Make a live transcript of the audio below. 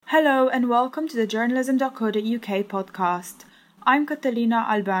Hello and welcome to the journalism.co.uk podcast. I'm Catalina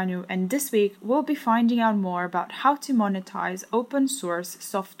Albanu and this week we'll be finding out more about how to monetize open source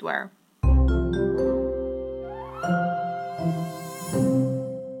software.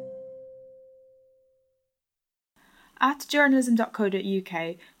 At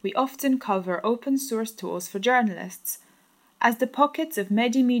journalism.co.uk, we often cover open source tools for journalists. As the pockets of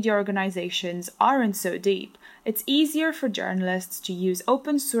many media organizations aren't so deep, it's easier for journalists to use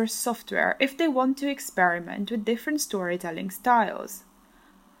open source software if they want to experiment with different storytelling styles.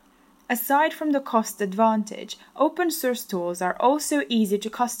 Aside from the cost advantage, open source tools are also easy to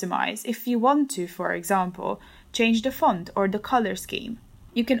customize if you want to, for example, change the font or the color scheme.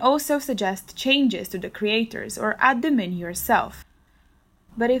 You can also suggest changes to the creators or add them in yourself.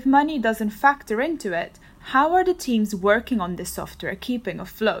 But if money doesn't factor into it, how are the teams working on this software keeping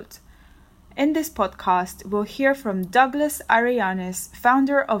afloat? In this podcast, we'll hear from Douglas Arianis,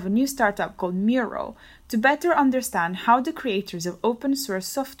 founder of a new startup called Mural, to better understand how the creators of open source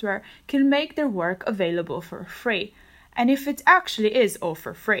software can make their work available for free, and if it actually is all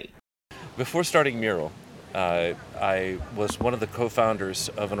for free. Before starting Mural, I was one of the co-founders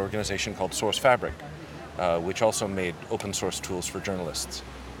of an organization called Source Fabric, which also made open source tools for journalists.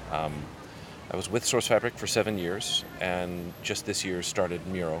 I was with Source Fabric for 7 years, and just this year started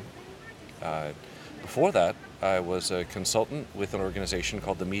Mural. Before that, I was a consultant with an organization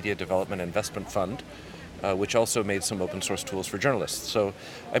called the Media Development Investment Fund, which also made some open source tools for journalists. So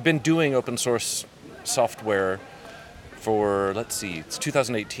I've been doing open source software for, it's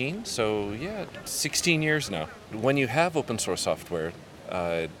 2018, so 16 years now. When you have open source software,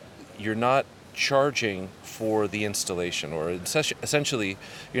 you're not charging for the installation, or essentially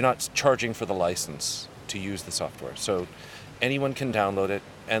you're not charging for the license to use the software. So anyone can download it,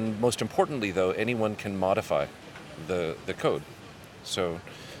 and most importantly though, anyone can modify the code. So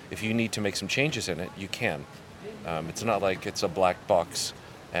if you need to make some changes in it, you can. It's not like it's a black box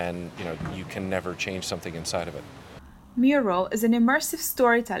and you can never change something inside of it. Mural is an immersive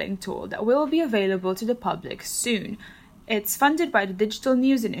storytelling tool that will be available to the public soon. It's funded by the Digital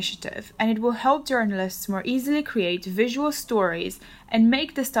News Initiative, and it will help journalists more easily create visual stories and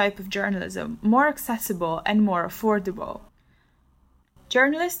make this type of journalism more accessible and more affordable.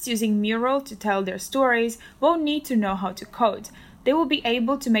 Journalists using Mural to tell their stories won't need to know how to code. They will be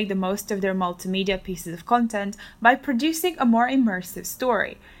able to make the most of their multimedia pieces of content by producing a more immersive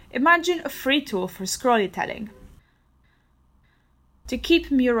story. Imagine a free tool for storytelling. To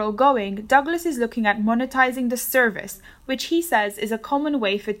keep Mural going, Douglas is looking at monetizing the service, which he says is a common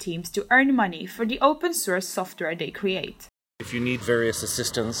way for teams to earn money for the open source software they create. If you need various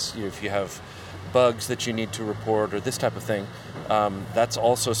assistance, if you have bugs that you need to report or this type of thing, that's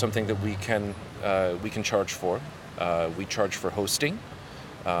also something that we can charge for. We charge for hosting.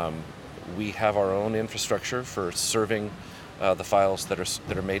 We have our own infrastructure for serving the files that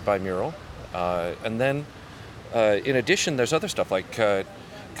are made by Mural, and then. In addition, there's other stuff like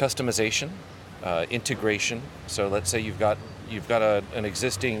customization, integration. So let's say you've got an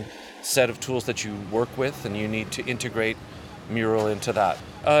existing set of tools that you work with, and you need to integrate Mural into that.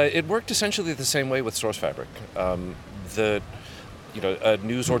 It worked essentially the same way with Source Fabric. A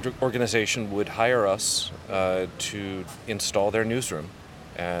news organization would hire us to install their newsroom,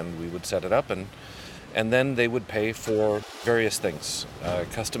 and we would set it up, and then they would pay for various things,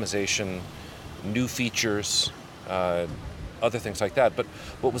 customization, new features, other things like that. But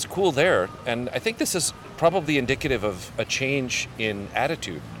what was cool there, and I think this is probably indicative of a change in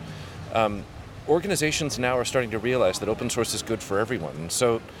attitude, organizations now are starting to realize that open source is good for everyone. And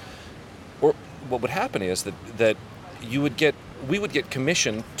so what would happen is that we would get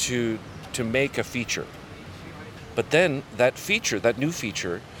commissioned to make a feature. But then that new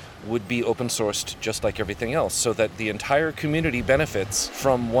feature would be open sourced just like everything else, so that the entire community benefits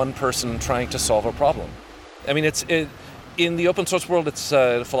from one person trying to solve a problem. I mean, in the open source world, it's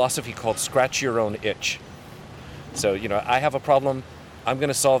a philosophy called scratch your own itch. So, I have a problem, I'm going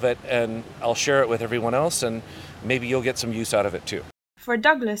to solve it, and I'll share it with everyone else, and maybe you'll get some use out of it too. For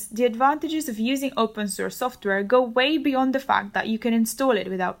Douglas, the advantages of using open source software go way beyond the fact that you can install it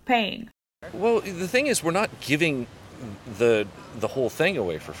without paying. Well, the thing is, we're not giving the whole thing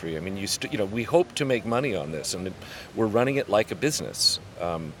away for free. I mean, we hope to make money on this, and we're running it like a business.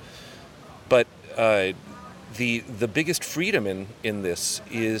 But the biggest freedom in this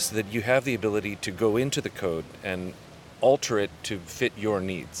is that you have the ability to go into the code and alter it to fit your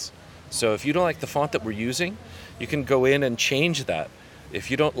needs. So if you don't like the font that we're using, you can go in and change that.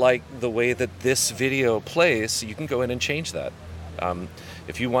 If you don't like the way that this video plays, you can go in and change that.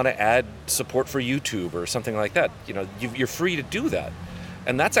 If you want to add support for YouTube or something like that, you're free to do that.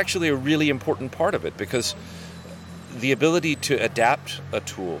 And that's actually a really important part of it, because the ability to adapt a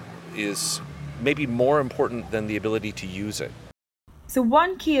tool is maybe more important than the ability to use it. So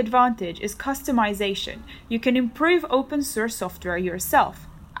one key advantage is customization. You can improve open source software yourself,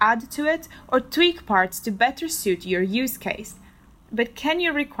 add to it, or tweak parts to better suit your use case. But can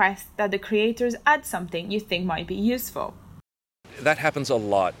you request that the creators add something you think might be useful? That happens a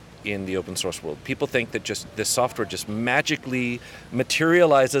lot in the open source world. People think that just this software just magically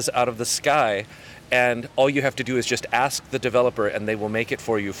materializes out of the sky, and all you have to do is just ask the developer and they will make it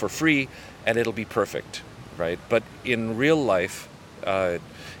for you for free and it'll be perfect, right? But in real life,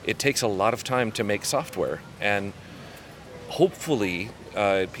 it takes a lot of time to make software, and hopefully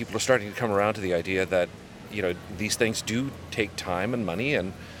people are starting to come around to the idea that these things do take time and money,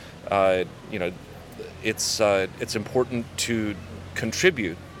 and it's important to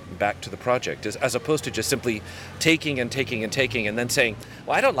contribute back to the project, as opposed to just simply taking and then saying,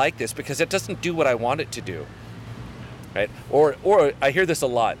 well, I don't like this because it doesn't do what I want it to do, right? Or I hear this a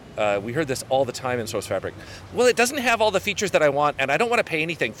lot. We heard this all the time in Source Fabric. Well, it doesn't have all the features that I want, and I don't want to pay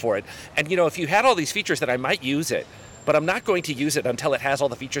anything for it. And if you had all these features, then I might use it, but I'm not going to use it until it has all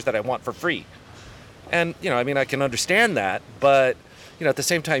the features that I want for free. And I can understand that, but at the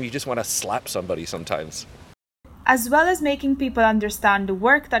same time, you just want to slap somebody sometimes. As well as making people understand the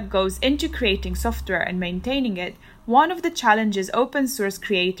work that goes into creating software and maintaining it, one of the challenges open source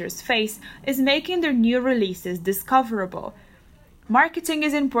creators face is making their new releases discoverable. Marketing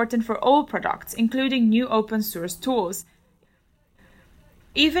is important for all products, including new open source tools.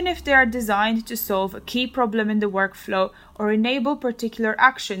 Even if they are designed to solve a key problem in the workflow or enable particular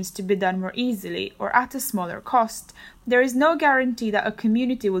actions to be done more easily or at a smaller cost, there is no guarantee that a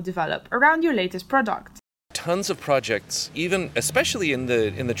community will develop around your latest product. Tons of projects, especially in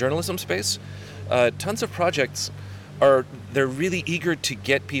the journalism space, tons of projects they're really eager to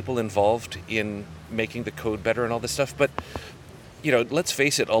get people involved in making the code better and all this stuff. But let's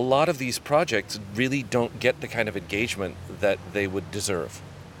face it, a lot of these projects really don't get the kind of engagement that they would deserve.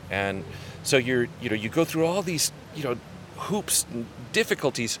 And so you go through all these hoops and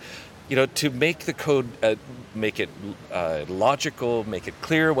difficulties to make the code, make it logical, make it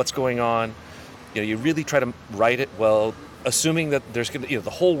clear what's going on. You really try to write it well, assuming that there's going to, the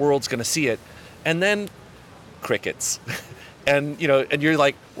whole world's going to see it, and then crickets. And you're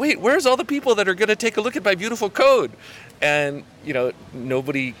like, wait, where's all the people that are going to take a look at my beautiful code? And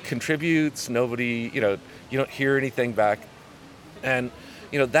nobody contributes, nobody, you don't hear anything back. And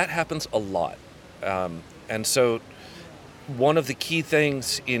that happens a lot. And so one of the key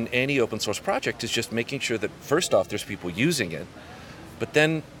things in any open source project is just making sure that, first off, there's people using it, but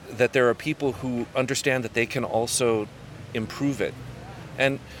then that there are people who understand that they can also improve it.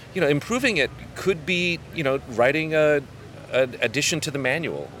 And improving it could be writing an addition to the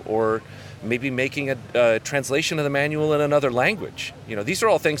manual, or maybe making a translation of the manual in another language. These are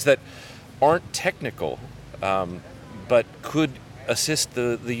all things that aren't technical, but could assist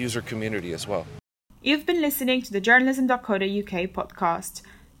the user community as well. You've been listening to the journalism.co.uk podcast.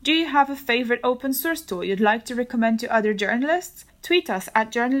 Do you have a favorite open source tool you'd like to recommend to other journalists? Tweet us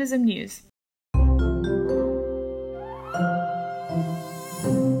at Journalism News.